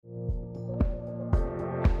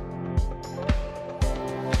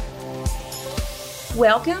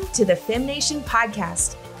Welcome to the FemNation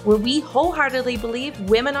podcast, where we wholeheartedly believe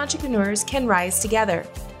women entrepreneurs can rise together.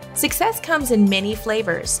 Success comes in many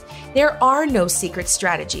flavors. There are no secret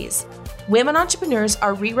strategies. Women entrepreneurs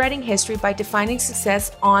are rewriting history by defining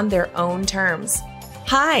success on their own terms.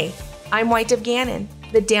 Hi, I'm White of Gannon,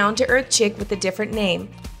 the down-to-earth chick with a different name.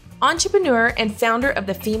 Entrepreneur and founder of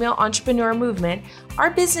the Female Entrepreneur Movement,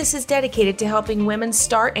 our business is dedicated to helping women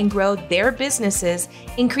start and grow their businesses,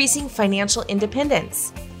 increasing financial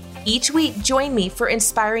independence. Each week, join me for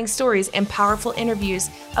inspiring stories and powerful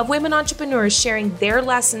interviews of women entrepreneurs sharing their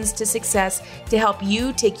lessons to success to help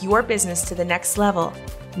you take your business to the next level.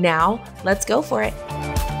 Now, let's go for it.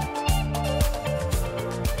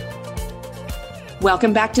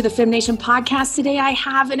 Welcome back to the FemNation podcast. Today, I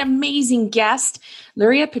have an amazing guest,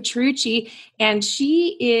 Luria Petrucci, and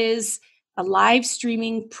she is a live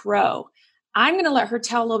streaming pro. I'm going to let her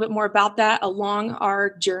tell a little bit more about that along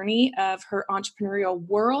our journey of her entrepreneurial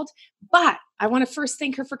world. But I want to first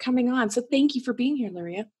thank her for coming on. So thank you for being here,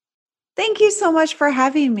 Luria. Thank you so much for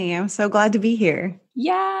having me. I'm so glad to be here.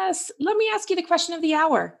 Yes. Let me ask you the question of the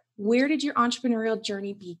hour. Where did your entrepreneurial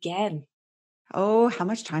journey begin? Oh, how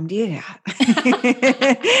much time do you have?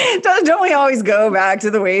 Don't we always go back to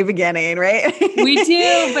the way beginning, right? We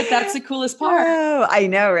do, but that's the coolest part. Oh, I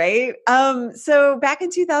know, right? So back in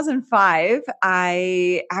 2005,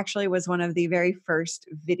 I actually was one of the very first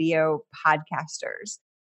video podcasters.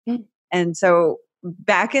 And so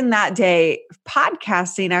back in that day,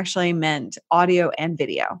 podcasting actually meant audio and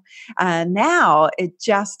video. Now it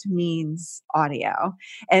just means audio.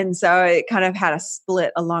 And so it kind of had a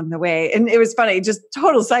split along the way. And it was funny, just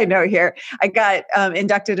total side note here. I got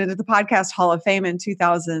inducted into the Podcast Hall of Fame in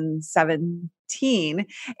 2017.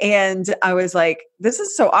 And I was like, this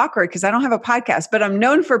is so awkward because I don't have a podcast, but I'm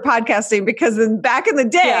known for podcasting because back in the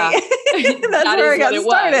day, that's where I got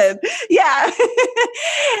started. Yeah.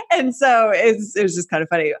 And so it was just kind of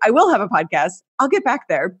funny. I will have a podcast. I'll get back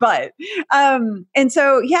there. But, and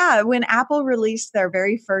so, yeah, when Apple released their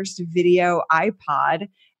very first video iPod,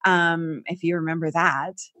 if you remember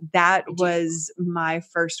that was my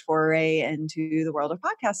first foray into the world of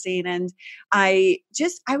podcasting. And I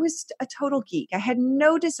was a total geek. I had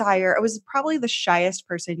no desire. I was probably the shyest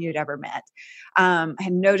person you'd ever met. I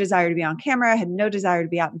had no desire to be on camera. I had no desire to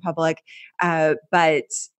be out in public. But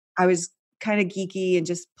I was kind of geeky and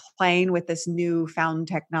just playing with this newfound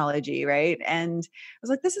technology, right? And I was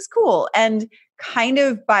like, this is cool. And kind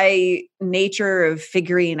of by nature of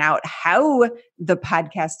figuring out how the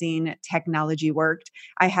podcasting technology worked,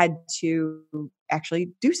 I had to actually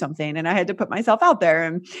do something and I had to put myself out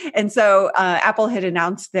there. And so Apple had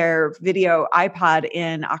announced their video iPod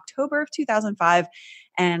in October of 2005.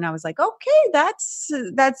 And I was like, okay, that's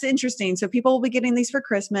interesting. So people will be getting these for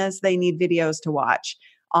Christmas. They need videos to watch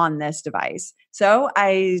on this device. So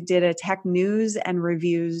I did a tech news and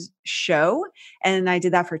reviews show, and I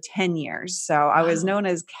did that for 10 years. So I was known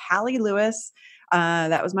as Callie Lewis.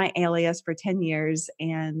 That was my alias for 10 years.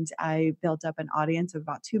 And I built up an audience of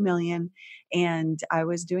about 2 million. And I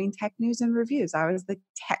was doing tech news and reviews. I was the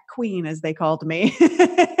tech queen, as they called me.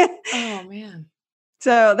 Oh, man.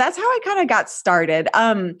 So that's how I kind of got started.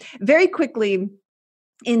 Very quickly,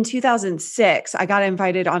 in 2006, I got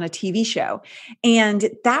invited on a TV show, and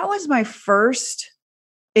that was my first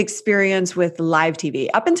experience with live TV.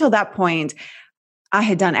 Up until that point, I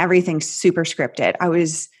had done everything super scripted. I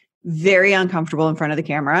was very uncomfortable in front of the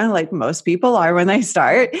camera, like most people are when they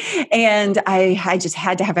start. And I just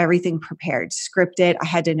had to have everything prepared, scripted. I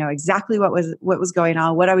had to know exactly what was going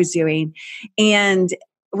on, what I was doing. And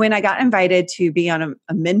when I got invited to be on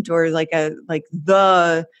a mentor, like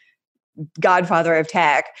the godfather of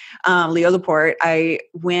tech, Leo Laporte, I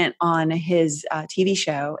went on his TV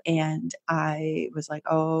show and I was like,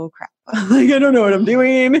 oh crap, like I don't know what I'm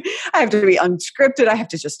doing. I have to be unscripted. I have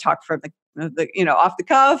to just talk from the off the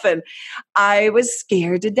cuff. And I was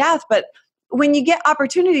scared to death. But when you get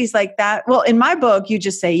opportunities like that, well, in my book, you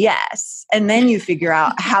just say yes, and then you figure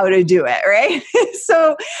out how to do it, right?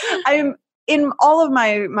 So in all of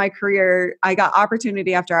my career, I got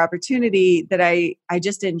opportunity after opportunity that I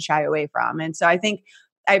just didn't shy away from. And so I think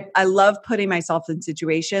I love putting myself in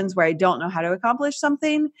situations where I don't know how to accomplish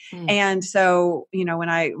something. And so, when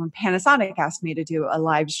Panasonic asked me to do a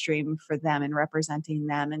live stream for them and representing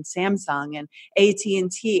them, and Samsung and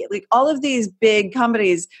AT&T, like all of these big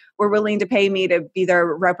companies were willing to pay me to be their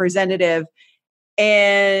representative.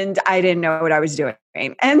 And I didn't know what I was doing.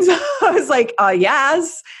 And so I was like,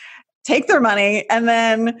 yes, take their money. And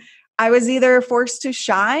then I was either forced to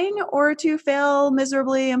shine or to fail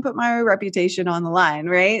miserably and put my reputation on the line.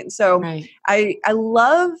 Right. So right. I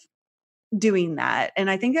love doing that. And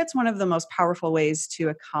I think that's one of the most powerful ways to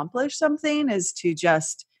accomplish something, is to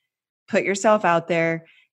just put yourself out there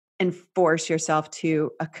and force yourself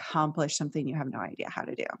to accomplish something you have no idea how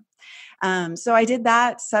to do. So I did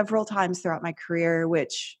that several times throughout my career,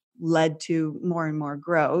 which led to more and more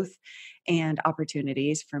growth and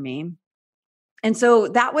opportunities for me. And so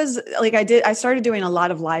that was like, I started doing a lot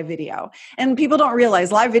of live video, and people don't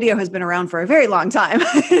realize live video has been around for a very long time.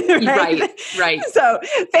 Right. So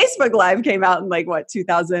Facebook Live came out in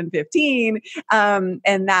 2015.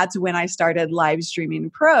 And that's when I started live streaming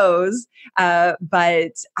pros.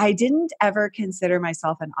 But I didn't ever consider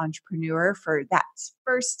myself an entrepreneur for that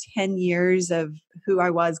first 10 years of who I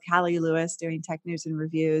was, Callie Lewis, doing tech news and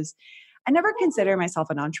reviews. I never considered myself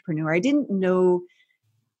an entrepreneur. I didn't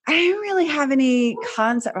really have any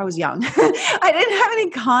concept. I was young. I didn't have any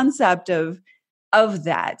concept of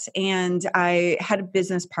that. And I had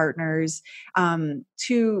business partners,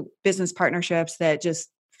 2 business partnerships that just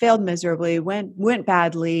failed miserably, went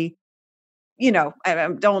badly.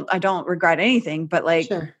 I don't regret anything, but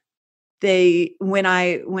Sure.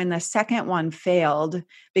 when the second one failed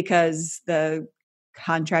because the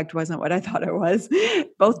contract wasn't what I thought it was,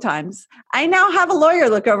 both times. I now have a lawyer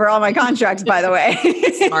look over all my contracts, by the way.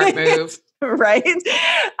 Smart move. Right.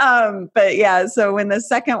 But yeah, so when the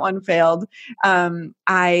second one failed,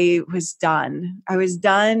 I was done. I was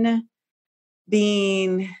done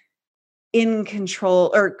being in control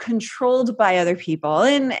or controlled by other people.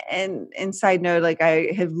 And side note,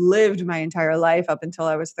 I have lived my entire life up until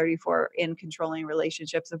I was 34 in controlling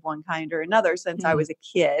relationships of one kind or another since I was a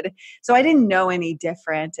kid. So I didn't know any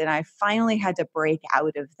different. And I finally had to break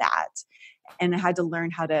out of that, and I had to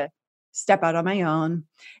learn how to step out on my own.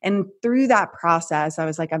 And through that process, I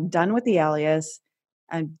was like, I'm done with the alias.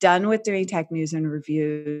 I'm done with doing tech news and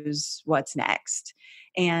reviews. What's next?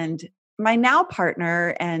 And my now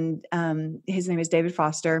partner, and his name is David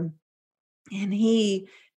Foster, and he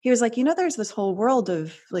was like, there's this whole world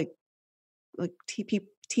of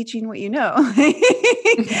teaching what you know.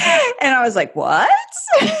 And I was like, what?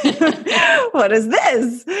 What is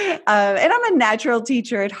this? And I'm a natural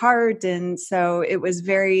teacher at heart. And so it was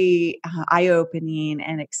very eye-opening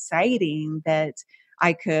and exciting that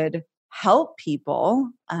I could help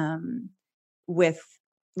people with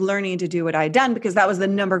learning to do what I'd done, because that was the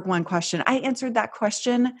number one question. I answered that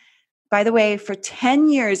question, by the way, for 10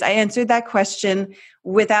 years. I answered that question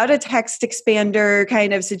without a text expander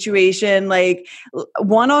kind of situation,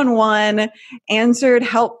 one-on-one,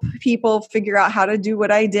 help people figure out how to do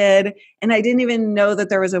what I did. And I didn't even know that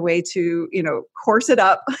there was a way to, course it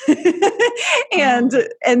up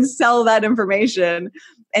and sell that information.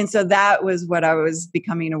 And so that was what I was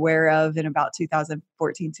becoming aware of in about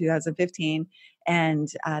 2014, 2015. And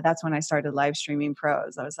that's when I started live streaming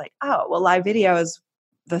pros. I was like, oh, well, live video is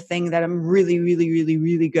the thing that I'm really, really, really,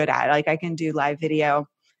 really good at. I can do live video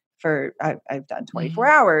I've done 24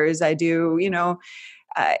 hours. I do,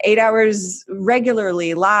 8 hours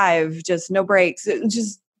regularly live, just no breaks,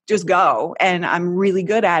 just go. And I'm really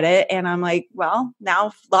good at it. And I'm like, well,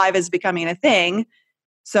 now live is becoming a thing.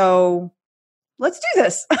 So let's do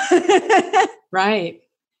this. Right.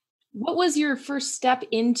 What was your first step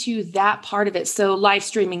into that part of it? So live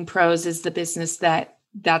streaming pros is the business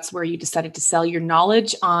that's where you decided to sell your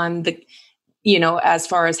knowledge on the, as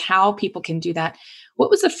far as how people can do that. What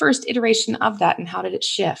was the first iteration of that, and how did it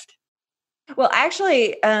shift? Well,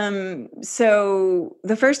 actually, so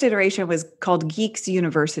the first iteration was called Geeks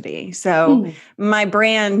University. So my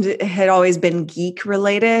brand had always been geek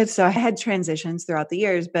related. So I had transitions throughout the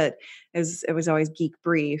years, but it was always Geek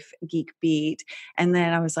Brief, Geek Beat. And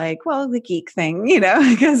then I was like, well, the geek thing,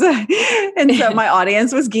 and so my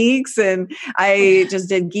audience was geeks, and I just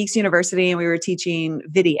did Geeks University, and we were teaching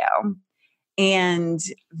video. And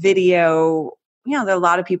video, there are a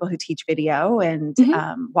lot of people who teach video. And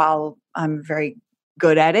while I'm very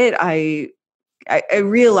good at it, I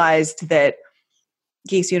realized that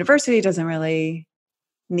Geeks University doesn't really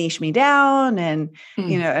niche me down. And,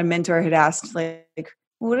 a mentor had asked,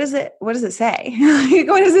 what does it say? What does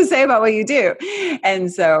it say about what you do?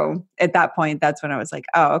 And so at that point, that's when I was like,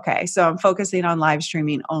 oh, okay. So I'm focusing on live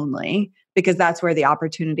streaming only, because that's where the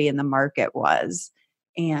opportunity in the market was.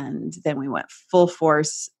 And then we went full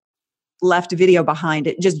force, left video behind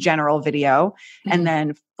it, just general video, and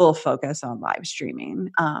then full focus on live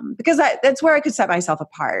streaming. Because that's where I could set myself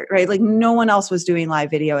apart, right? No one else was doing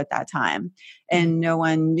live video at that time, and no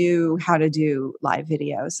one knew how to do live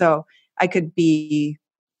video. So I could be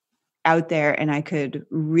out there and I could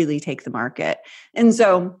really take the market. And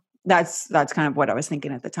so that's kind of what I was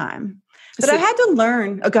thinking at the time. But I had to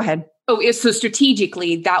learn. Oh, go ahead. So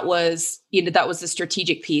strategically, that was the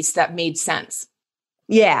strategic piece that made sense.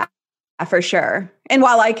 Yeah, for sure. And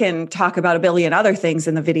while I can talk about a billion other things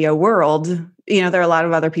in the video world, there are a lot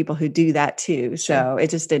of other people who do that too. So it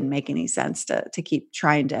just didn't make any sense to keep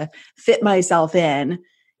trying to fit myself in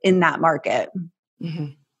that market.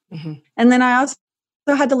 Mm-hmm. Mm-hmm. And then I also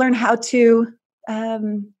had to learn how to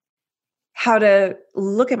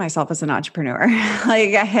look at myself as an entrepreneur.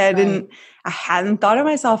 Like I hadn't thought of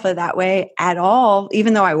myself that way at all,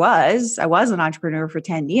 even though I was an entrepreneur for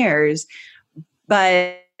 10 years,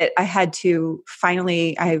 but I had to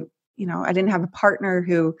finally, I didn't have a partner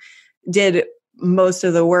who did most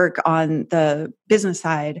of the work on the business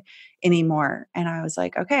side anymore. And I was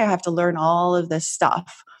like, okay, I have to learn all of this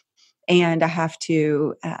stuff, and I have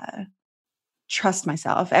to trust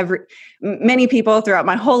myself. Many people throughout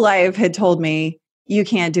my whole life had told me, you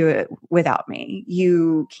can't do it without me.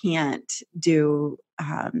 You can't do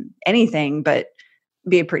anything but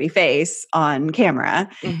be a pretty face on camera.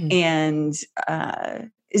 Mm-hmm. And,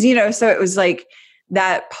 so it was like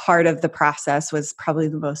that part of the process was probably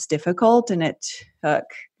the most difficult. And it took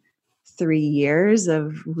 3 years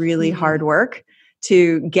of really hard work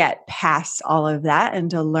to get past all of that and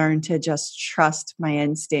to learn to just trust my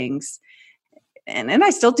instincts. And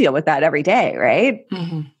I still deal with that every day, right?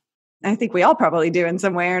 Mm-hmm. I think we all probably do in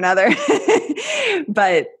some way or another.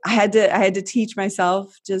 But I had to teach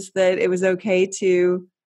myself just that it was okay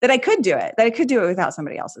that I could do it, without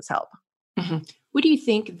somebody else's help. Mm-hmm. What do you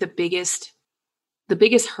think the biggest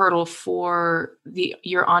hurdle for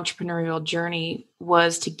your entrepreneurial journey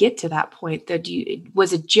was to get to that point?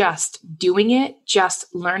 Was it just doing it,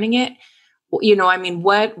 just learning it?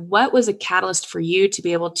 What was a catalyst for you to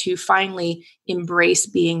be able to finally embrace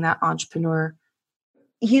being that entrepreneur?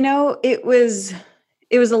 It was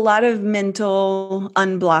a lot of mental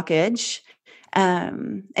unblockage.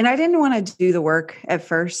 And I didn't want to do the work at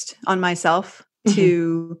first on myself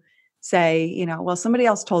to say, well, somebody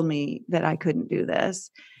else told me that I couldn't do this.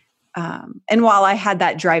 And while I had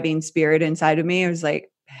that driving spirit inside of me, I was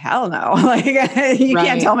like, hell no, like you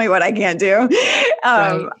can't tell me what I can't do.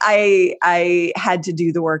 I had to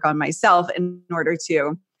do the work on myself in order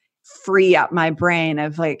to free up my brain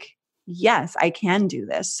of like, yes, I can do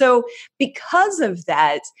this. So because of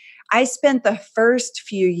that, I spent the first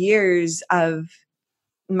few years of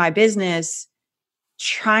my business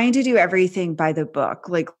trying to do everything by the book,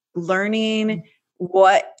 like learning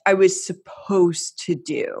what I was supposed to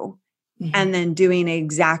do and then doing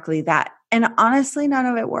exactly that. And honestly, none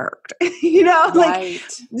of it worked. Most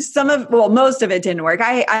of it didn't work.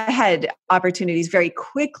 I had opportunities very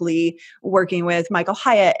quickly working with Michael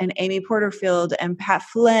Hyatt and Amy Porterfield and Pat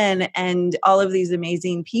Flynn and all of these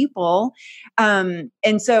amazing people. And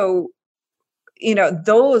so,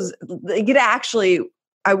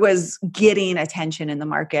 I was getting attention in the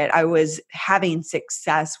market. I was having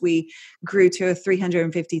success. We grew to a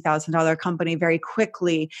 $350,000 company very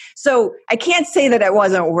quickly. So I can't say that it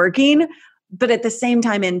wasn't working, but at the same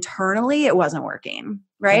time, internally, it wasn't working,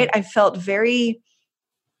 right? I felt very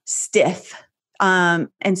stiff.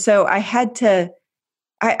 And so I had to,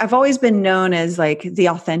 I've always been known as like the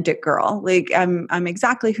authentic girl. Like I'm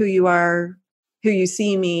exactly who you are, who you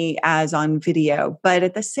see me as on video. But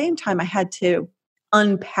at the same time, I had to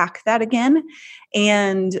unpack that again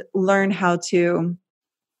and learn how to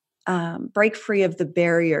break free of the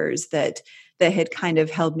barriers that had kind of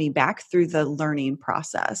held me back through the learning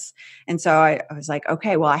process. And so I was like,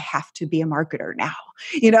 okay, well, I have to be a marketer now.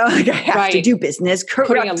 Like I have to do business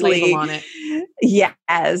correctly. Putting a label on it.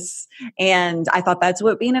 Yes. And I thought that's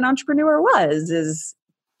what being an entrepreneur is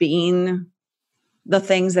being the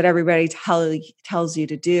things that everybody tells you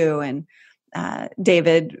to do. And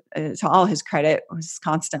David, to all his credit, was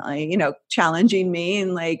constantly, challenging me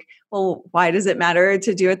and like, well, why does it matter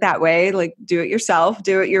to do it that way? Like, do it yourself,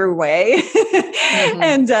 do it your way.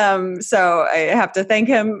 And so I have to thank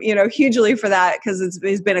him, hugely for that, because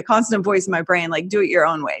it's been a constant voice in my brain, like, do it your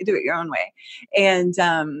own way, do it your own way. And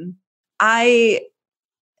I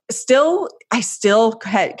still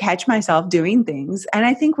catch myself doing things, and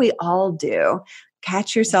I think we all do.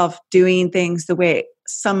 Catch yourself doing things the way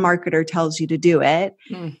some marketer tells you to do it.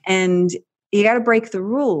 And you got to break the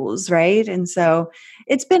rules, right? And so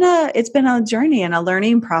it's been a journey and a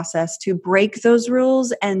learning process to break those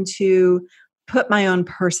rules and to put my own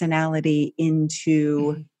personality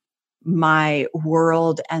into my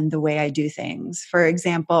world and the way I do things. For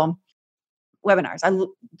example, webinars. I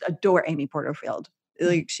adore Amy Porterfield.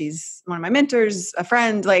 Like, she's one of my mentors, a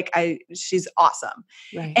friend, she's awesome.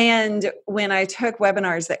 Right. And when I took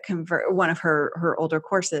webinars that convert, one of her older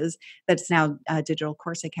courses, that's now Digital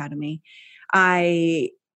Course Academy, I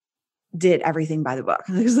did everything by the book.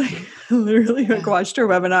 It was like literally like watched her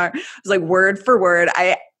webinar. It was like word for word.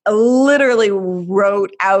 I literally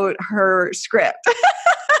wrote out her script.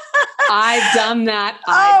 I've done that.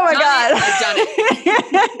 Oh my God. I've done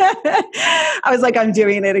it. I was like, I'm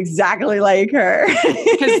doing it exactly like her.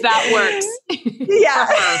 Because that works. Yeah.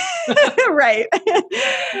 Right.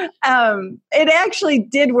 It actually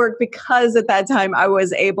did work because at that time I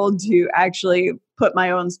was able to actually put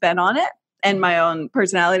my own spin on it and my own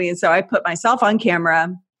personality. And so I put myself on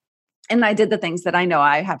camera and I did the things that I know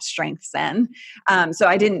I have strengths in. So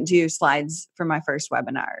I didn't do slides for my first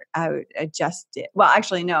webinar. I just did. Well,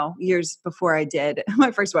 actually, no, years before I did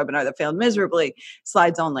my first webinar that failed miserably,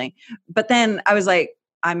 slides only. But then I was like,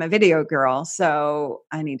 I'm a video girl, so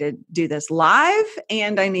I need to do this live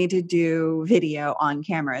and I need to do video on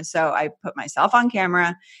camera. So I put myself on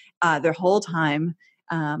camera the whole time.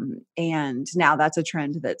 And now that's a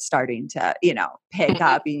trend that's starting to, pick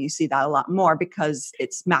up, and you see that a lot more because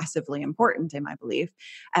it's massively important in my belief.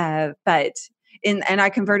 And I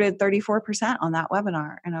converted 34% on that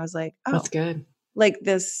webinar. And I was like, oh, that's good. Like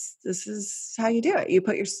this is how you do it. You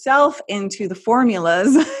put yourself into the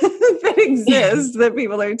formulas that exist that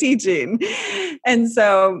people are teaching. And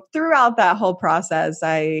so throughout that whole process,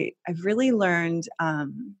 I've really learned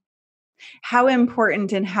how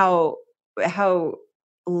important and how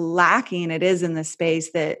lacking it is in the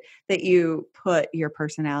space that you put your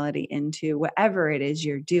personality into whatever it is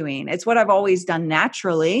you're doing. It's what I've always done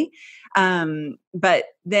naturally. But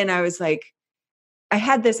then I was like, I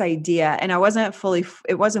had this idea and it wasn't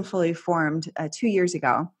fully formed 2 years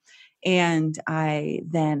ago. And I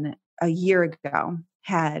then a year ago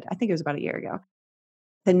I think it was about a year ago,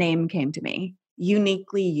 the name came to me,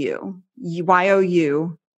 Uniquely You,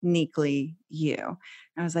 YOU, uniquely you. And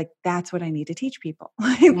I was like, that's what I need to teach people.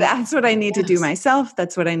 That's what I need to do myself.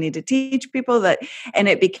 That's what I need to teach people and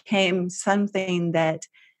it became something that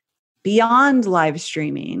beyond live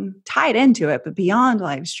streaming, tied into it, but beyond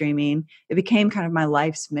live streaming, it became kind of my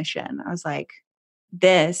life's mission. I was like,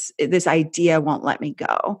 this idea won't let me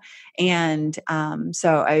go. And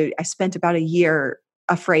so I spent about a year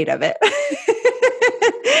afraid of it.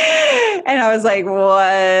 And I was like,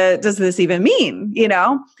 what does this even mean?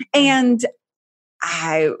 And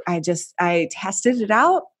I tested it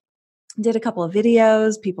out, did a couple of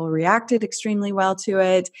videos. People reacted extremely well to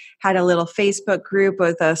it. Had a little Facebook group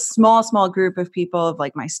with a small group of people of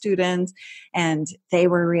like my students, and they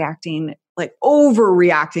were reacting, like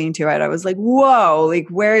overreacting to it. I was like, whoa, like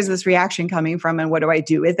where is this reaction coming from and what do I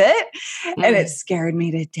do with it? And it scared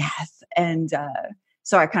me to death. And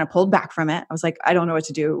so I kind of pulled back from it. I was like, I don't know what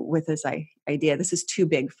to do with this idea. This is too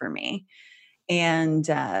big for me. And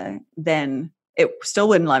then it still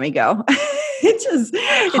wouldn't let me go. It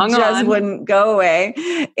just wouldn't go away.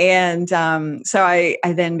 And so I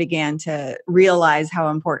then began to realize how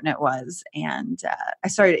important it was. And I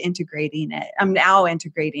started integrating it. I'm now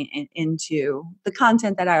integrating it into the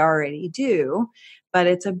content that I already do, but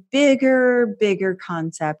it's a bigger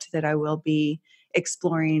concept that I will be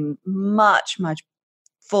exploring much, much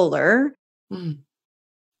fuller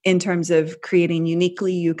in terms of creating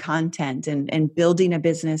uniquely you content and building a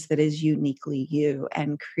business that is uniquely you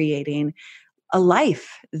and creating a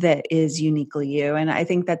life that is uniquely you. And I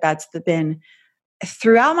think that that's been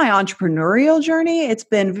throughout my entrepreneurial journey, it's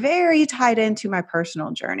been very tied into my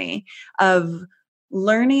personal journey of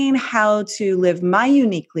learning how to live my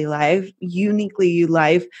uniquely you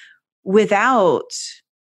life without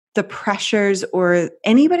the pressures or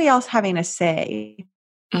anybody else having a say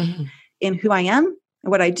in who I am,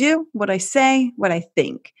 what I do, what I say, what I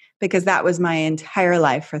think, because that was my entire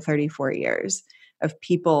life for 34 years of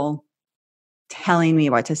people telling me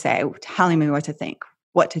what to say, telling me what to think,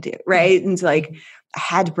 what to do, right? And so like I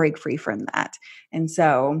had to break free from that. And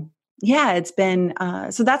so yeah, it's been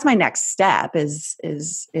so that's my next step is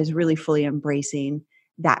really fully embracing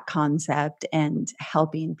that concept and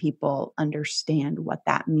helping people understand what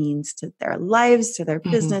that means to their lives, to their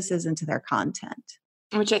businesses, and to their content.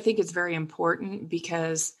 Which I think is very important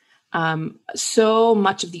because so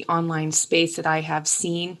much of the online space that I have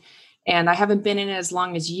seen, and I haven't been in it as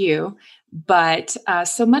long as you, but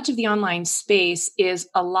so much of the online space is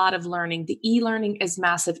a lot of learning. The e-learning is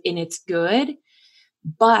massive and it's good,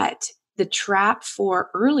 but the trap for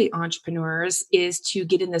early entrepreneurs is to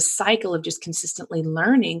get in this cycle of just consistently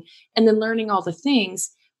learning and then learning all the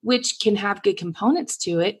things, which can have good components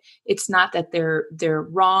to it. It's not that they're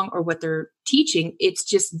wrong or what they're teaching. It's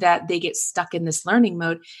just that they get stuck in this learning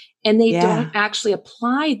mode and they don't actually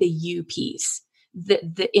apply the you piece,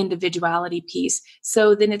 the individuality piece.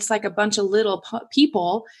 So then it's like a bunch of little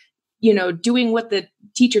people, doing what the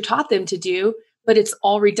teacher taught them to do, but it's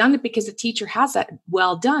all redundant because the teacher has that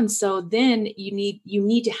well done. So then you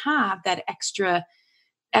need to have that extra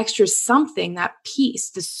something, that piece,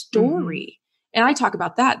 the story. And I talk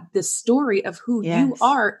about that. The story of who you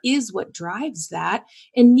are is what drives that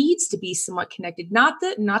and needs to be somewhat connected. Not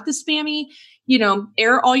the spammy,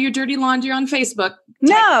 air all your dirty laundry on Facebook.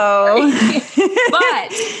 No.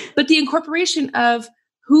 but the incorporation of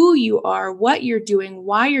who you are, what you're doing,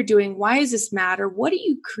 why does this matter? What are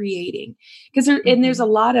you creating? Because there's a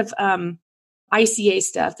lot of ICA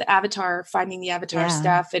stuff, finding the avatar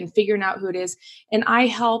stuff and figuring out who it is. And I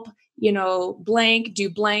help, blank, do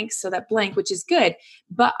blank, so that blank, which is good.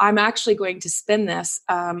 But I'm actually going to spin this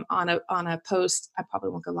on a post. I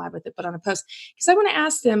probably won't go live with it, but on a post, because I want to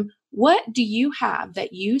ask them, what do you have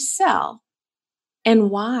that you sell and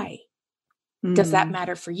why? Does that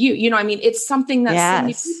matter for you? It's something that so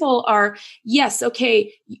many people are,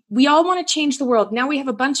 okay, we all want to change the world. Now we have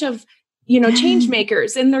a bunch of, change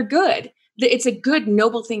makers and they're good. It's a good,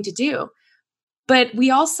 noble thing to do. But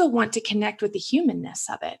we also want to connect with the humanness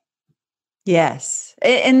of it. Yes.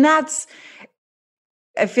 And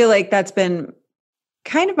I feel like that's been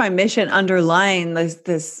kind of my mission underlying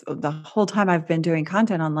this the whole time I've been doing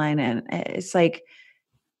content online. And it's like,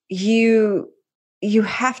 you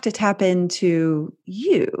have to tap into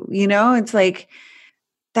you, it's like,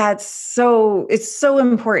 it's so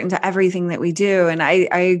important to everything that we do. And I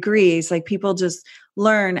agree. It's like people just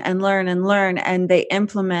learn and learn and learn and they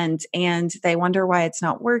implement and they wonder why it's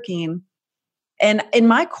not working. And in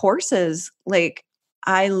my courses, like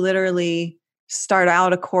I literally start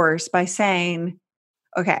out a course by saying,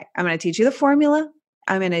 okay, I'm going to teach you the formula.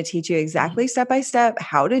 I'm going to teach you exactly step by step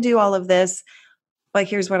how to do all of this. But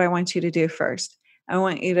here's what I want you to do first. I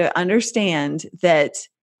want you to understand that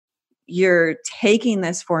you're taking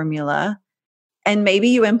this formula and maybe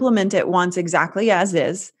you implement it once exactly as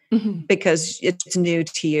is because it's new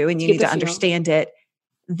to you and you need to understand it.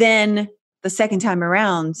 Then the second time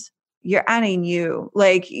around, you're adding you.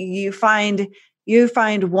 Like you find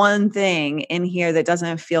one thing in here that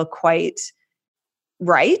doesn't feel quite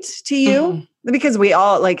right to you because we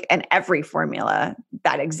all like, and every formula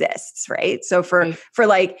that exists, right? So for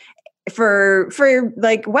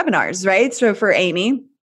webinars, right? So for Amy,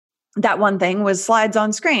 that one thing was slides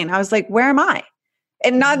on screen. I was like, where am I?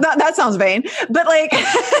 And not that sounds vain, but like,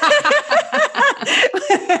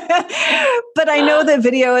 but I know that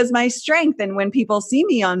video is my strength. And when people see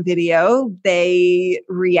me on video, they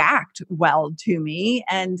react well to me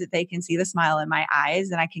and they can see the smile in my eyes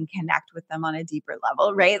and I can connect with them on a deeper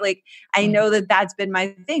level, right? Like I know that that's been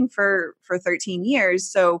my thing for 13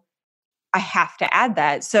 years. So I have to add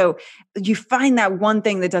that. So you find that one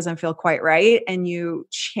thing that doesn't feel quite right and you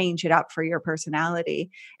change it up for your personality.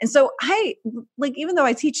 And so even though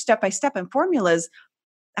I teach step-by-step and formulas,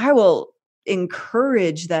 I will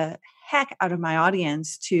encourage the heck out of my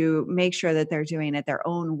audience to make sure that they're doing it their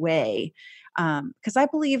own way. Because I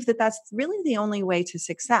believe that that's really the only way to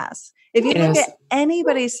success. If you look at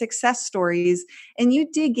anybody's success stories and you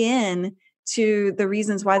dig in to the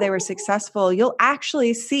reasons why they were successful, you'll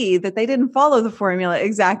actually see that they didn't follow the formula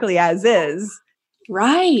exactly as is.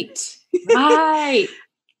 Right.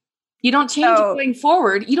 You don't change it going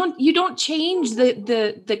forward. You don't change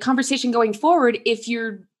the conversation going forward if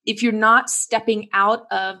you're not stepping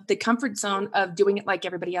out of the comfort zone of doing it like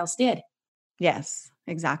everybody else did. Yes,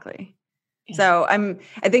 exactly. Yeah. So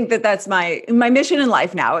I think that that's my mission in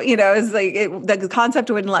life now, is like the concept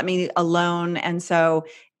wouldn't let me alone. And so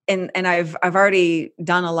And I've already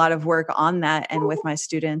done a lot of work on that and with my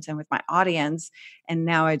students and with my audience. And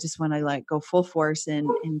now I just want to go full force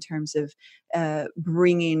in terms of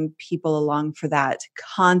bringing people along for that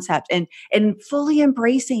concept and fully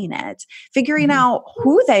embracing it, figuring out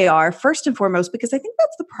who they are first and foremost, because I think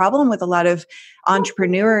that's the problem with a lot of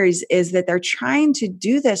entrepreneurs is that they're trying to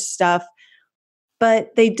do this stuff,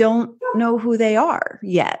 but they don't know who they are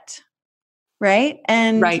yet. Right.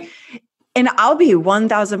 And I'll be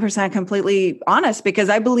 1000% completely honest because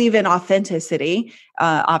I believe in authenticity,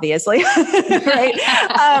 obviously, right?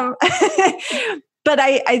 But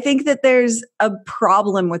I think that there's a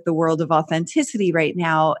problem with the world of authenticity right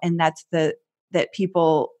now. And that's that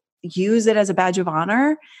people use it as a badge of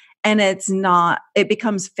honor and it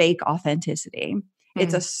becomes fake authenticity.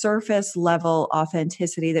 It's a surface level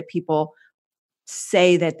authenticity that people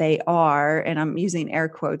say that they are, and I'm using air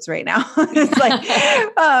quotes right now. It's like,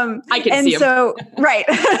 I can see so, right.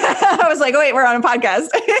 I was like, oh, wait, we're on a podcast.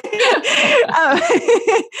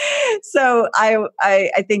 So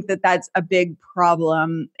I think that that's a big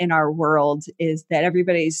problem in our world is that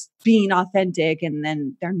everybody's being authentic and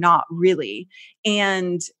then they're not really.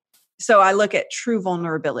 And so I look at true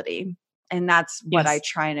vulnerability And that's what I Yes.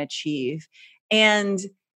 try and achieve. And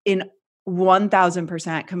in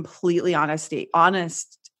 1000% completely honesty,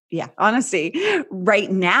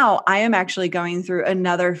 right now, I am actually going through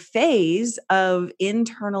another phase of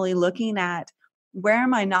internally looking at where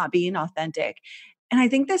am I not being authentic? And I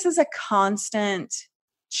think this is a constant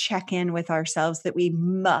check in with ourselves that we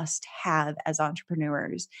must have as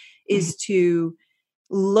entrepreneurs is to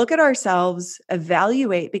look at ourselves,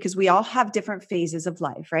 evaluate, because we all have different phases of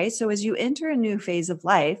life, right? So as you enter a new phase of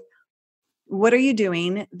life, what are you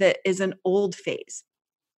doing that is an old phase,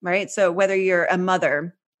 right? So whether you're a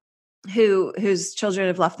mother whose children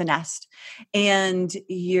have left the nest and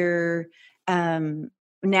you're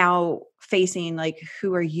now facing like,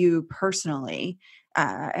 who are you personally?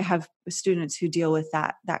 I have students who deal with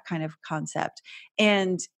that kind of concept,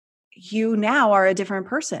 and you now are a different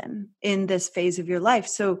person in this phase of your life.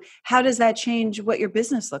 So how does that change what your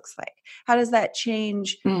business looks like? How does that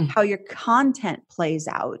change how your content plays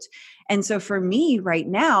out? And so for me right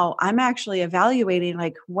now, I'm actually evaluating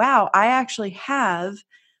like, wow, I actually have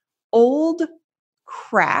old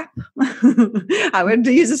crap. I would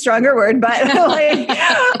use a stronger word, but like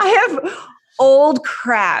I have old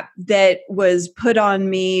crap that was put on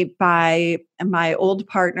me by my old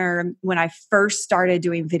partner when I first started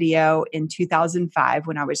doing video in 2005,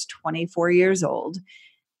 when I was 24 years old.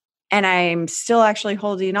 And I'm still actually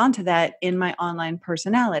holding on to that in my online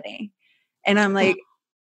personality. And I'm like,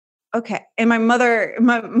 okay. And my mother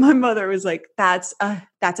was like, that's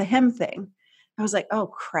a him thing. I was like, oh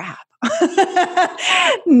crap.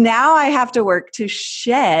 Now I have to work to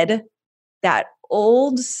shed that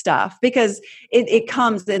old stuff, because it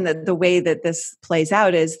comes in the way that this plays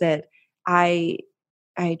out is that I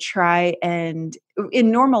try, and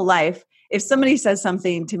in normal life, if somebody says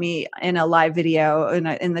something to me in a live video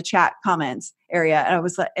in the chat comments area, and I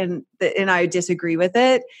was like, and I disagree with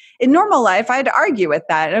it, in normal life, I'd argue with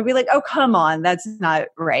that, and I'd be like, "Oh, come on, that's not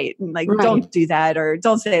right. And like, don't do that, or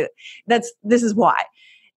don't say that. This is why."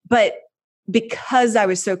 But because I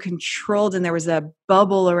was so controlled, and there was a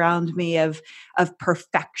bubble around me of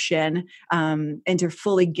perfection, and to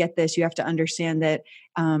fully get this, you have to understand that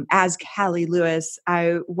as Callie Lewis,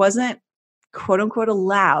 I wasn't quote unquote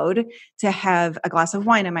allowed to have a glass of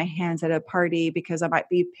wine in my hands at a party, because I might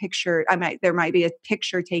be pictured. There might be a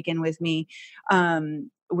picture taken with me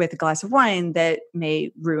with a glass of wine that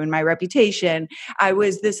may ruin my reputation. I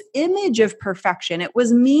was this image of perfection. It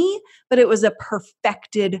was me, but it was a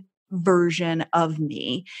perfected version of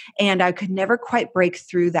me. And I could never quite break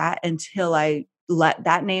through that until I let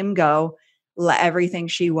that name go, let everything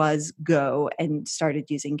she was go, and started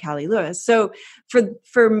using Callie Lewis. So for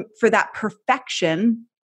that perfection,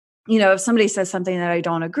 if somebody says something that I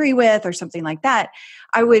don't agree with or something like that,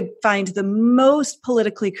 I would find the most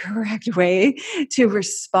politically correct way to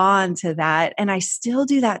respond to that. And I still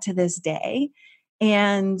do that to this day.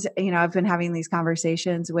 And, I've been having these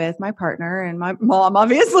conversations with my partner and my mom,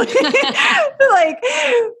 obviously,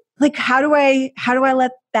 like, how do I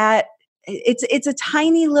let that, it's a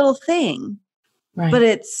tiny little thing, right? But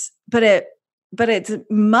it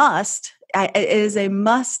is a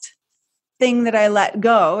must thing that I let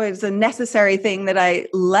go. It's a necessary thing that I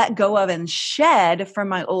let go of and shed from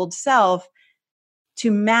my old self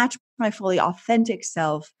to match my fully authentic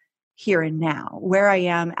self here and now, where I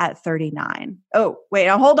am at 39. Oh, wait,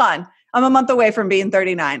 now hold on. I'm a month away from being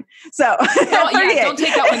 39. So don't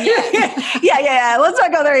take that one yet. yeah. Let's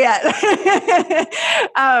not go there yet.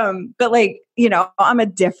 But I'm a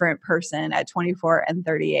different person at 24 and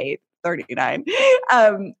 38, 39.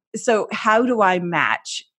 So how do I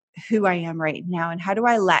match who I am right now? And how do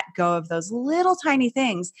I let go of those little tiny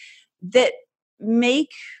things that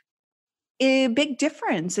make a big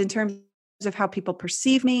difference in terms of how people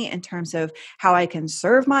perceive me, in terms of how I can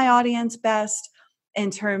serve my audience best, in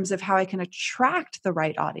terms of how I can attract the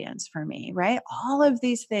right audience for me, right? All of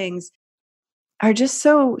these things are just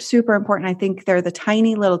so super important. I think they're the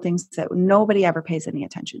tiny little things that nobody ever pays any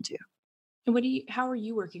attention to. And how are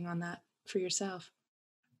you working on that for yourself?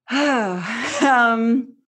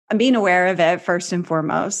 I'm being aware of it first and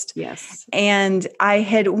foremost. Yes. And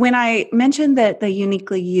when I mentioned that the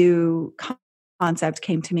Uniquely You concept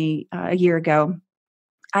came to me a year ago,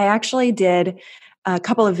 I actually did a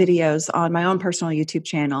couple of videos on my own personal YouTube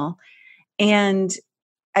channel. And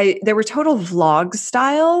they were total vlog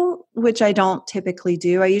style, which I don't typically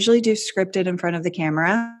do. I usually do scripted in front of the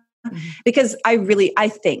camera. Because I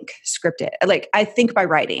think scripted, like I think by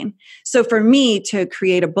writing. So for me to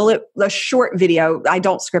create a short video, I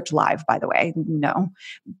don't script live, by the way, no.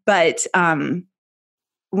 But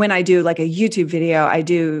when I do like a YouTube video, I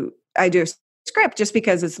do script just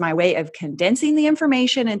because it's my way of condensing the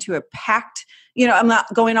information into a packed, I'm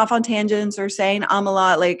not going off on tangents or saying I'm a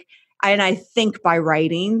lot and I think by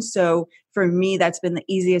writing. So for me, that's been the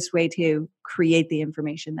easiest way to create the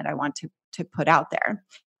information that I want to put out there.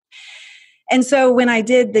 And so when I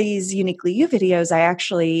did these Uniquely You videos, I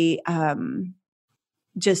actually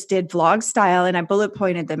just did vlog style and I bullet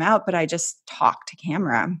pointed them out, but I just talked to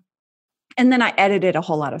camera. And then I edited a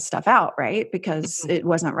whole lot of stuff out, right? Because it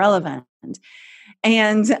wasn't relevant.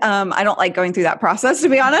 And I don't like going through that process, to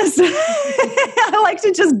be honest. I like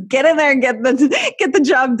to just get in there and get the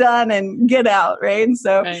job done and get out, right? And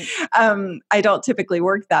so I don't typically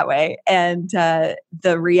work that way. And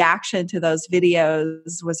the reaction to those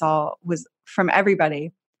videos was from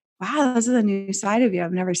everybody. Wow, this is a new side of you.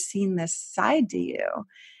 I've never seen this side to you.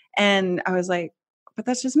 And I was like, but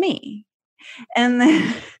that's just me. And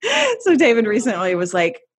then, so David recently was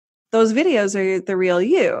like, those videos are the real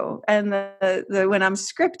you. And the when I'm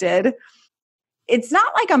scripted, it's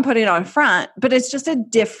not like I'm putting it on front, but it's just a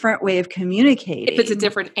different way of communicating. If it's a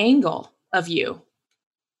different angle of you.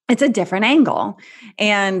 It's a different angle.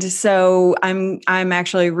 And so I'm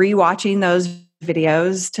actually rewatching those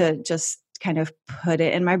videos to just kind of put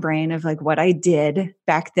it in my brain of like what I did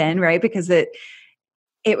back then, right? Because it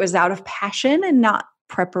was out of passion and not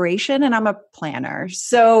preparation, and I'm a planner.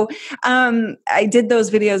 So I did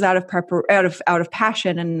those videos out of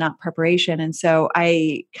passion and not preparation. And so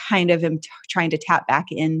I kind of am trying to tap back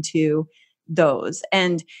into those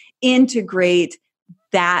and integrate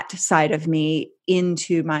that side of me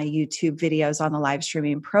into my YouTube videos on the Live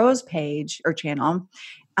Streaming Pros page or channel,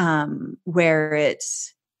 where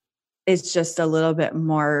it's just a little bit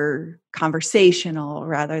more conversational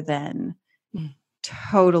rather than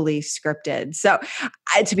totally scripted. So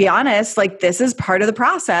to be honest, like this is part of the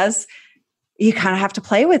process. You kind of have to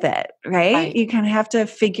play with it, right? You kind of have to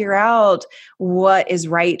figure out what is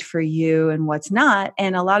right for you and what's not.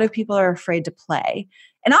 And a lot of people are afraid to play.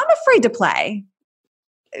 And I'm afraid to play.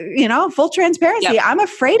 Full transparency. Yep. I'm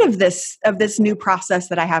afraid of this new process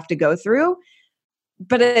that I have to go through.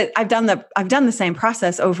 But I've done the same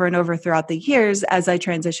process over and over throughout the years as I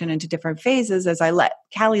transition into different phases. As I let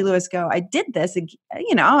Callie Lewis go, I did this.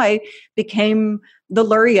 I became the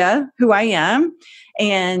Luria who I am,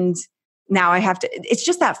 and now I have to. It's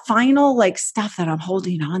just that final stuff that I'm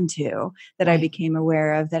holding on to that I became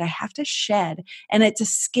aware of that I have to shed, and it's a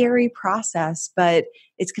scary process, but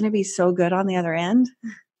it's going to be so good on the other end.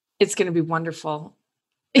 It's going to be wonderful.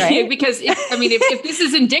 Right? Because if this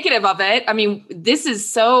is indicative of it, this is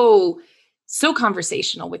so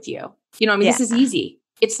conversational with you. This is easy.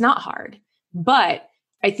 It's not hard, but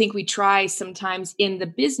I think we try sometimes in the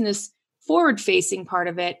business forward facing part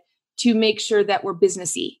of it to make sure that we're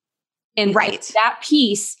businessy, and that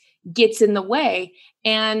piece gets in the way.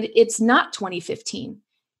 And it's not 2015.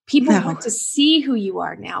 People want to see who you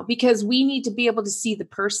are now because we need to be able to see the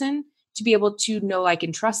person to be able to know, like,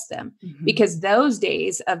 and trust them, because those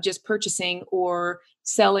days of just purchasing or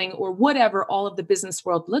selling or whatever all of the business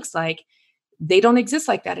world looks like, they don't exist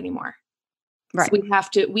like that anymore. Right. So we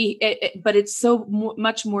have to, but it's so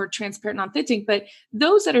much more transparent and authentic, but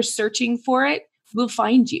those that are searching for it will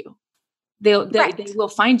find you. They will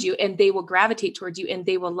find you and they will gravitate towards you and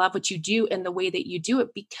they will love what you do and the way that you do it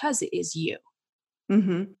because it is you.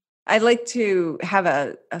 Mm-hmm. I'd like to have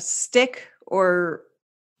a stick or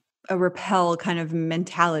a repel kind of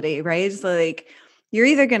mentality, right? It's like, you're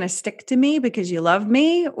either going to stick to me because you love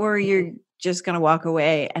me or you're just going to walk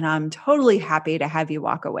away. And I'm totally happy to have you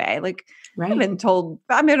walk away. I've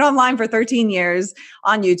been online for 13 years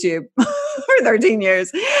on YouTube for 13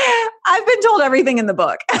 years. I've been told everything in the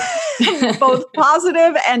book, both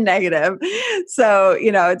positive and negative. So,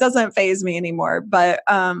 it doesn't faze me anymore, but,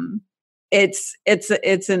 it's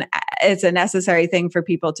a necessary thing for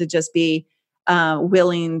people to just be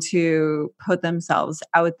willing to put themselves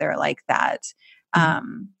out there like that.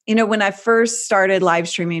 When I first started Live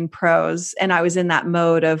Streaming Pros and I was in that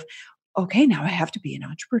mode of, okay, now I have to be an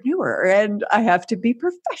entrepreneur and I have to be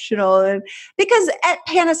professional. And because at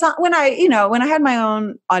Panasonic, when I had my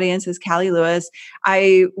own audience as Callie Lewis,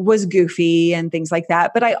 I was goofy and things like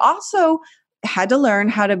that. But I also had to learn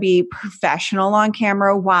how to be professional on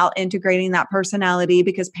camera while integrating that personality,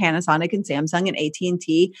 because Panasonic and Samsung and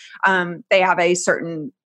AT&T, they have a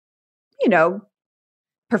certain,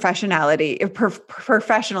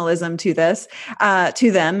 professionalism to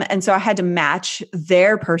them. And so I had to match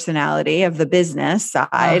their personality of the business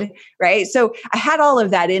side, right? So I had all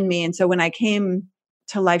of that in me. And so when I came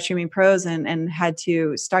to Live Streaming Pros and had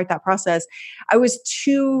to start that process, I was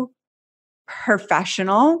too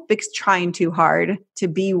professional because trying too hard to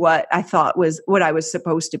be what I thought was what I was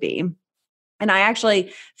supposed to be. And I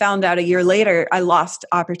actually found out a year later, I lost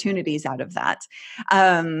opportunities out of that.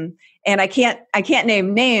 And I can't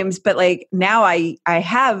name names, but like now I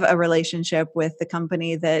have a relationship with the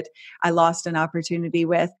company that I lost an opportunity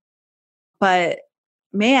with. But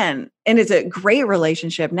man, and it's a great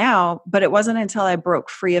relationship now, but it wasn't until I broke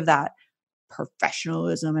free of that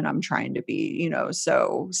professionalism and I'm trying to be,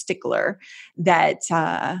 so stickler that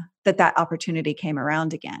that opportunity came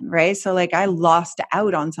around again, right? So like I lost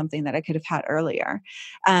out on something that I could have had earlier,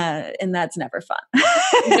 and that's never fun.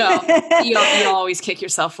 No, you'll always kick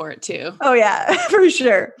yourself for it too. Oh yeah, for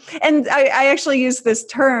sure. And I actually use this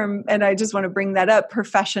term, and I just want to bring that up: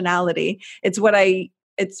 professionality. It's what I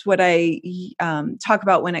talk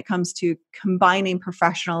about when it comes to combining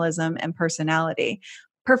professionalism and personality.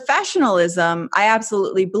 Professionalism, I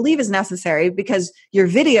absolutely believe is necessary because your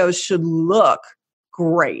videos should look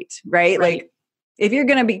great, right? Like if you're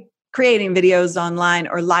going to be creating videos online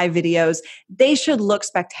or live videos, they should look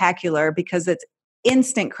spectacular because it's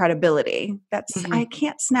instant credibility. That's, I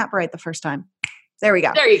can't snap right the first time. There we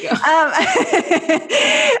go. There you go.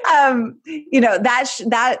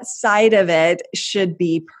 That side of it should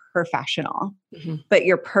be professional, but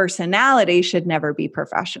your personality should never be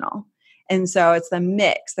professional. And so it's the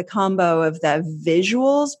mix, the combo of the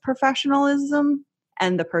visuals professionalism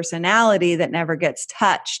and the personality that never gets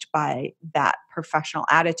touched by that professional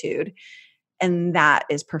attitude. And that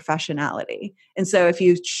is professionality. And so if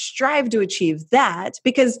you strive to achieve that,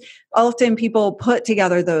 because often people put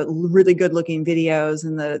together the really good looking videos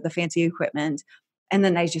and the fancy equipment, and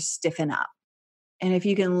then they just stiffen up. And if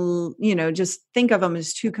you can, just think of them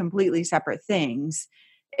as two completely separate things,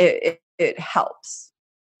 it helps.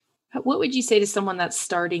 What would you say to someone that's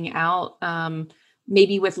starting out,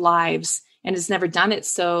 maybe with lives and has never done it,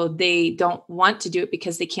 so they don't want to do it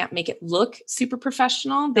because they can't make it look super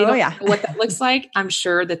professional? They don't know what that looks like. I'm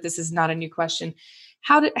sure that this is not a new question.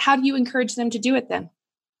 How do you encourage them to do it then?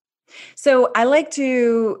 So I like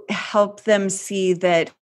to help them see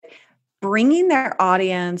that bringing their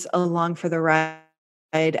audience along for the ride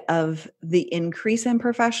of the increase in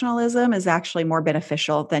professionalism is actually more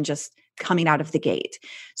beneficial than just coming out of the gate.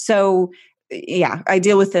 So yeah, I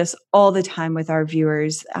deal with this all the time with our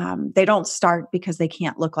viewers. They don't start because they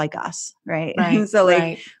can't look like us, right?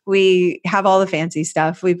 So we have all the fancy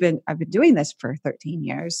stuff. I've been doing this for 13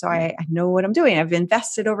 years, so I know what I'm doing. I've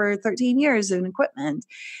invested over 13 years in equipment.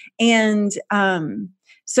 And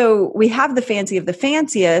so we have the fancy of the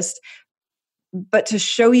fanciest, but to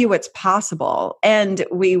show you what's possible. And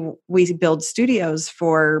we build studios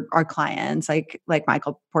for our clients, like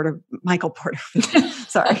Michael Porter,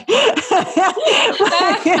 sorry.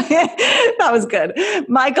 That was good.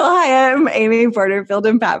 Michael Hyam, Amy Porterfield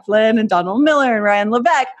and Pat Flynn and Donald Miller and Ryan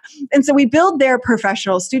Lebeck. And so we build their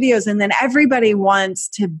professional studios, and then everybody wants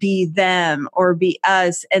to be them or be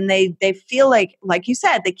us. And they feel like you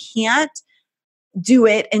said, they can't do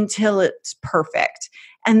it until it's perfect.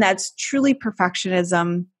 And that's truly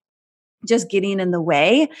perfectionism just getting in the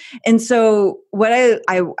way. And so what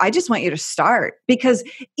I just want you to start, because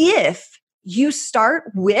if you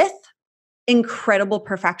start with incredibly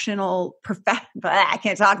professional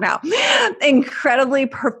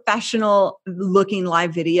looking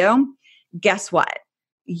live video, guess what?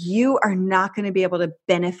 You are not going to be able to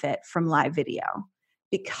benefit from live video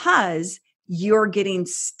because you're getting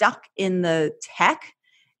stuck in the tech.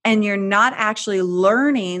 And you're not actually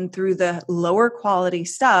learning through the lower quality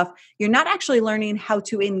stuff. You're not actually learning how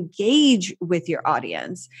to engage with your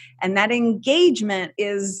audience. And that engagement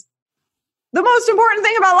is the most important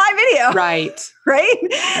thing about live video. Right. Right?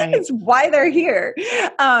 It's why they're here,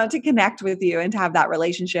 to connect with you and to have that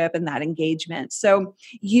relationship and that engagement. So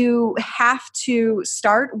you have to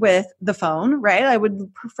start with the phone, right? I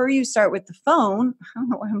would prefer you start with the phone. I don't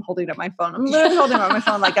know why I'm holding up my phone. I'm literally holding up my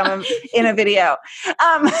phone like I'm in a video.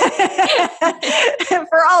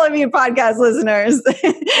 For all of you podcast listeners,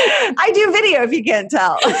 I do video if you can't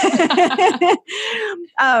tell.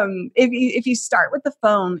 If you start with the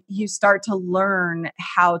phone, you start to learn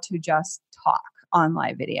how to just talk on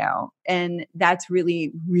live video. And that's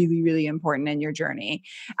really, really, really important in your journey.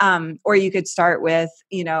 Or you could start with,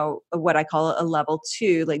 what I call a level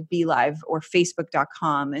 2, like BeLive or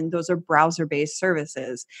Facebook.com. And those are browser-based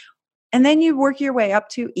services. And then you work your way up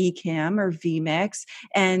to Ecamm or vMix.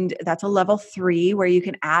 And that's a level 3 where you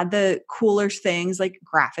can add the cooler things like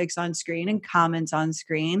graphics on screen and comments on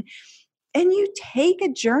screen. And you take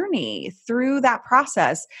a journey through that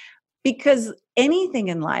process, because anything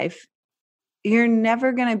in life, you're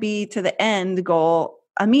never going to be to the end goal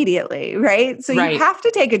immediately, right? So you have to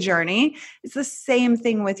take a journey. It's the same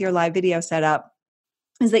thing with your live video setup.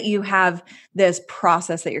 is that you have this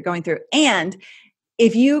process that you're going through. And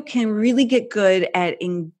if you can really get good at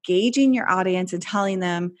engaging your audience and telling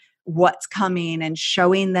them what's coming and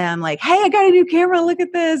showing them like, hey, I got a new camera, look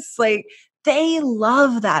at this. Like, they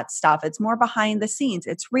love that stuff. It's more behind the scenes.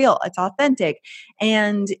 It's real. It's authentic.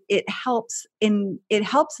 And it helps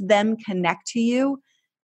them connect to you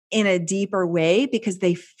in a deeper way because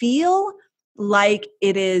they feel like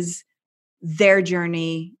it is their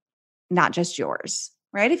journey, not just yours,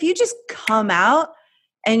 right? If you just come out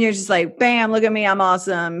and you're just like, bam, look at me, I'm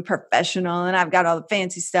awesome, professional, and I've got all the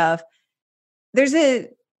fancy stuff.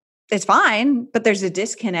 It's fine, but there's a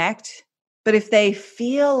disconnect. But if they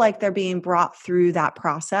feel like they're being brought through that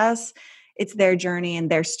process, it's their journey and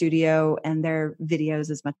their studio and their videos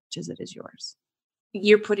as much as it is yours.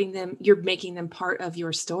 You're making them part of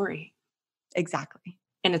your story. Exactly.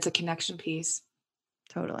 And it's a connection piece.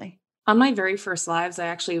 Totally. On my very first lives, I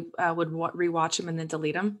actually would rewatch them and then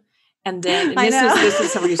delete them. And then this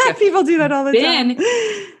is some stuff. People do that all the time.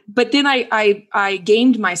 But then I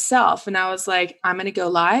gamed myself and I was like, I'm going to go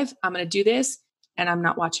live. I'm going to do this. And I'm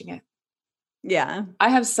not watching it. Yeah. I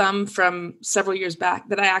have some from several years back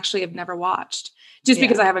that I actually have never watched just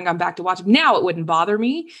because I haven't gone back to watch them. Now it wouldn't bother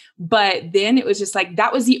me. But then it was just like,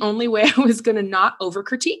 that was the only way I was going to not over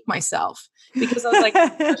critique myself because I was like,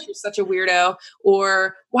 oh gosh, you're such a weirdo.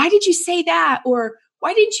 Or why did you say that? Or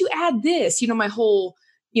why didn't you add this? My whole,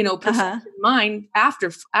 mind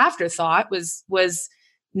afterthought was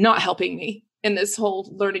not helping me in this whole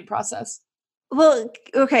learning process. Well,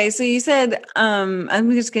 okay. So you said,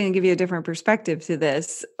 I'm just going to give you a different perspective to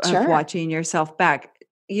this of watching yourself back.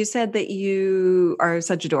 You said that you are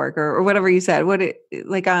such a dork or whatever you said.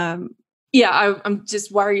 I'm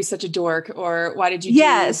just, why are you such a dork? Or why did you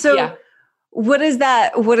what does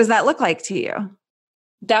that look like to you?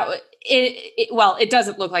 It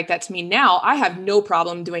doesn't look like that to me now. I have no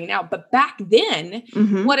problem doing it now. But back then,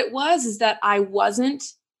 what it was is that I wasn't,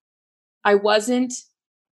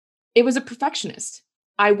 it was a perfectionist.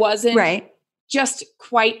 I wasn't just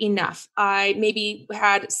quite enough. I maybe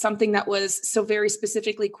had something that was so very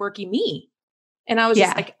specifically quirky me. And I was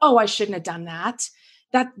just like, oh, I shouldn't have done that.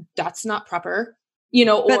 That's not proper,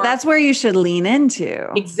 But that's where you should lean into.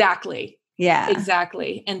 Exactly. Yeah.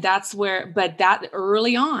 Exactly. And that's where, but that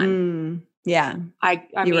early on. Yeah. I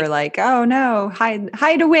you were like, oh no,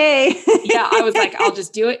 hide away. Yeah. I was like, I'll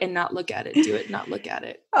just do it and not look at it. Do it, not look at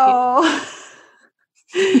it. Oh.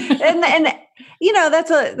 and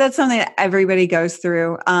that's something that everybody goes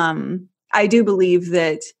through. I do believe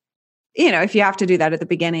that, if you have to do that at the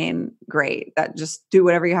beginning, great, that just do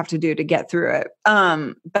whatever you have to do to get through it.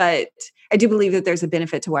 But I do believe that there's a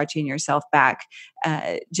benefit to watching yourself back,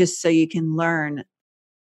 just so you can learn.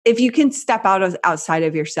 If you can step outside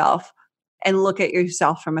of yourself and look at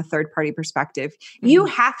yourself from a third party perspective, you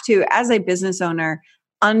have to, as a business owner,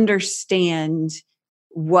 understand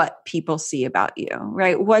what people see about you,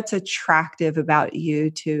 right? What's attractive about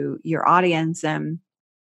you to your audience. And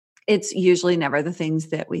it's usually never the things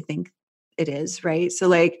that we think it is, right? So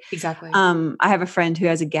like, exactly. I have a friend who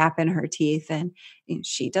has a gap in her teeth and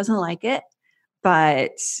she doesn't like it,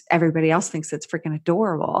 but everybody else thinks it's freaking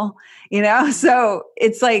adorable, So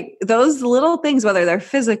it's like those little things, whether they're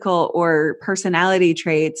physical or personality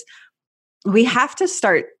traits, we have to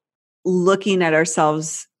start looking at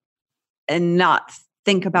ourselves and not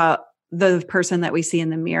think about the person that we see in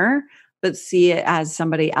the mirror, but see it as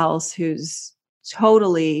somebody else who's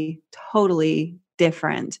totally, totally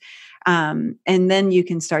different. And then you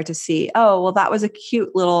can start to see, oh, well, that was a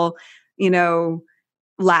cute little,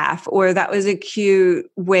 laugh, or that was a cute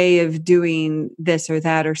way of doing this or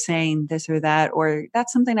that, or saying this or that, or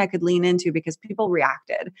that's something I could lean into because people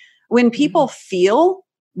reacted. When people feel,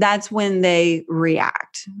 that's when they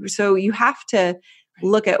react. So you have to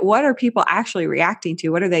look at what are people actually reacting to?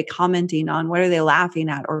 What are they commenting on? What are they laughing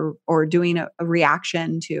at or doing a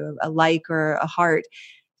reaction to, a like or a heart?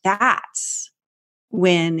 That's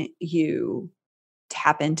when you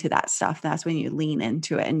tap into that stuff. That's when you lean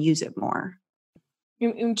into it and use it more.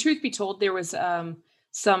 In truth be told, there was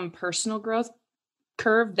some personal growth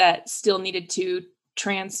curve that still needed to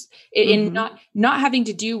not having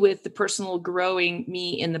to do with the personal growing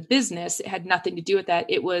me in the business. It had nothing to do with that.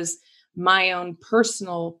 It was my own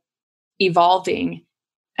personal evolving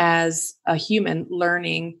as a human,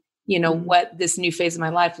 learning, what this new phase of my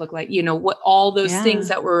life looked like, what all those things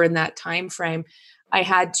that were in that time frame. I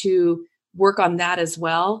had to work on that as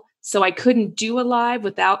well. So I couldn't do a live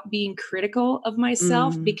without being critical of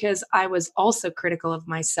myself because I was also critical of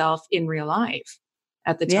myself in real life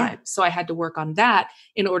at the time. So I had to work on that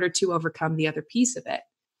in order to overcome the other piece of it,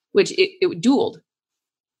 which it dueled.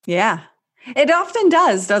 Yeah. It often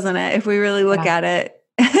does, doesn't it? If we really look at it.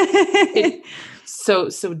 So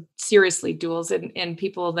seriously, duals and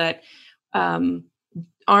people that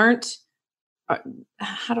aren't,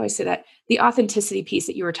 how do I say that? The authenticity piece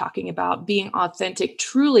that you were talking about, being authentic,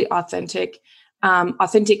 truly authentic,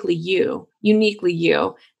 authentically you, uniquely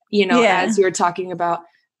you, as you're talking about,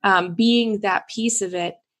 being that piece of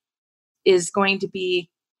it is going to be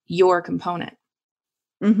your component.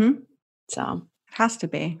 Mm-hmm. So it has to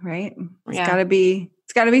be, right? It's gotta be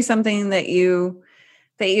something that you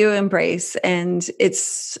embrace. And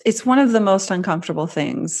it's one of the most uncomfortable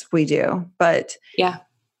things we do, but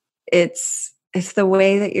it's the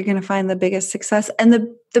way that you're going to find the biggest success and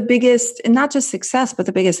the biggest, and not just success, but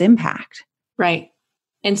the biggest impact. Right.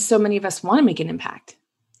 And so many of us want to make an impact.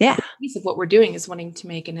 Yeah. A piece of what we're doing is wanting to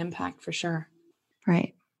make an impact for sure.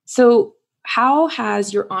 Right. So how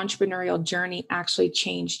has your entrepreneurial journey actually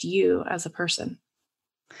changed you as a person?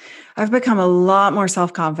 I've become a lot more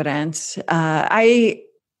self-confident. I've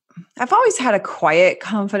always had a quiet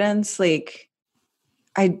confidence. Like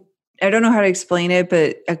I don't know how to explain it,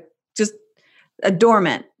 but just a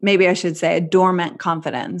dormant, maybe I should say a dormant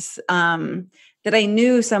confidence, that I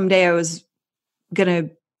knew someday I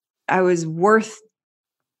was worth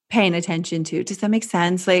paying attention to. Does that make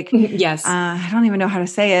sense? Like, yes. I don't even know how to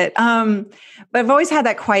say it. But I've always had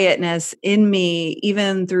that quietness in me,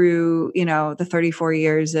 even through, the 34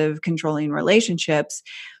 years of controlling relationships.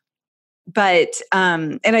 But,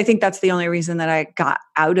 and I think that's the only reason that I got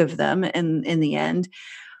out of them in the end.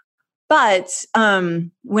 But,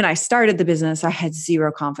 when I started the business, I had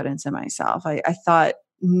zero confidence in myself. I thought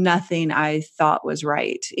nothing I thought was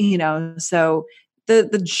right, so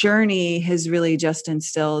the journey has really just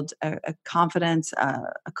instilled a confidence,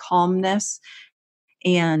 a calmness,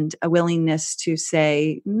 and a willingness to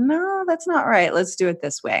say, no, that's not right. Let's do it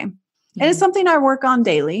this way. Mm-hmm. And it's something I work on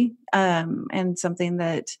daily, and something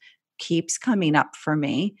that keeps coming up for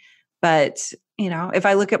me. But, if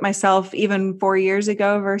I look at myself even 4 years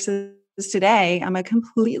ago versus today, I'm a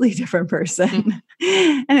completely different person.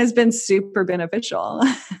 Mm-hmm. And it's been super beneficial.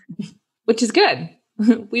 Which is good.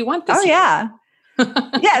 We want this. Oh, yeah.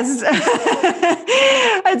 Yes.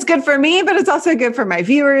 It's good for me, but it's also good for my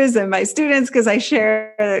viewers and my students because I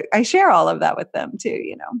share all of that with them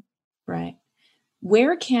too, Right.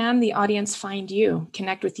 Where can the audience find you,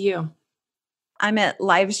 connect with you? I'm at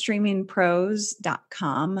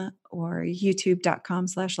livestreamingpros.com or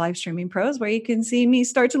youtube.com/livestreamingpros, where you can see me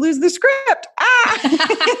start to lose the script.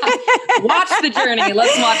 Watch the journey.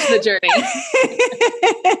 Let's watch the journey.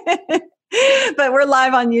 But we're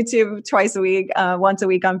live on YouTube twice a week, once a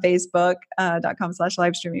week on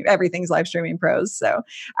Facebook.com/livestreaming. Everything's Live Streaming Pros. So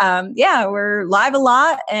we're live a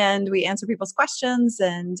lot and we answer people's questions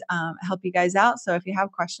and help you guys out. So if you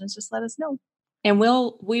have questions, just let us know. And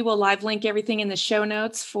we will live link everything in the show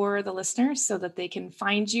notes for the listeners so that they can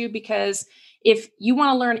find you, because if you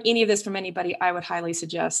want to learn any of this from anybody, I would highly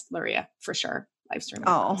suggest Luria for sure. Live Streaming.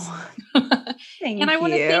 Oh, thank you. And I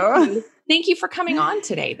want to thank you. Thank you for coming on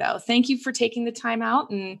today, though. Thank you for taking the time out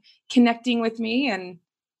and connecting with me and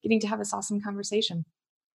getting to have this awesome conversation.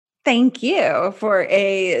 Thank you for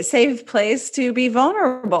a safe place to be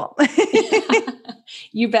vulnerable.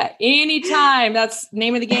 You bet. Anytime. That's the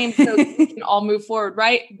name of the game. So we can all move forward,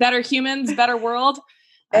 right? Better humans, better world.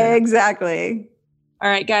 Exactly. All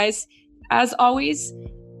right, guys. As always,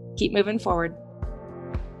 keep moving forward.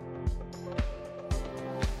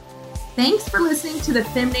 Thanks for listening to the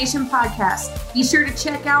FemNation podcast. Be sure to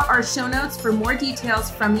check out our show notes for more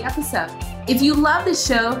details from the episode. If you love the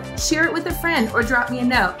show, share it with a friend or drop me a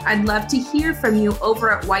note. I'd love to hear from you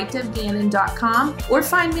over at whitedovgannon.com or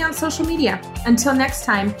find me on social media. Until next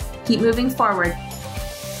time, keep moving forward.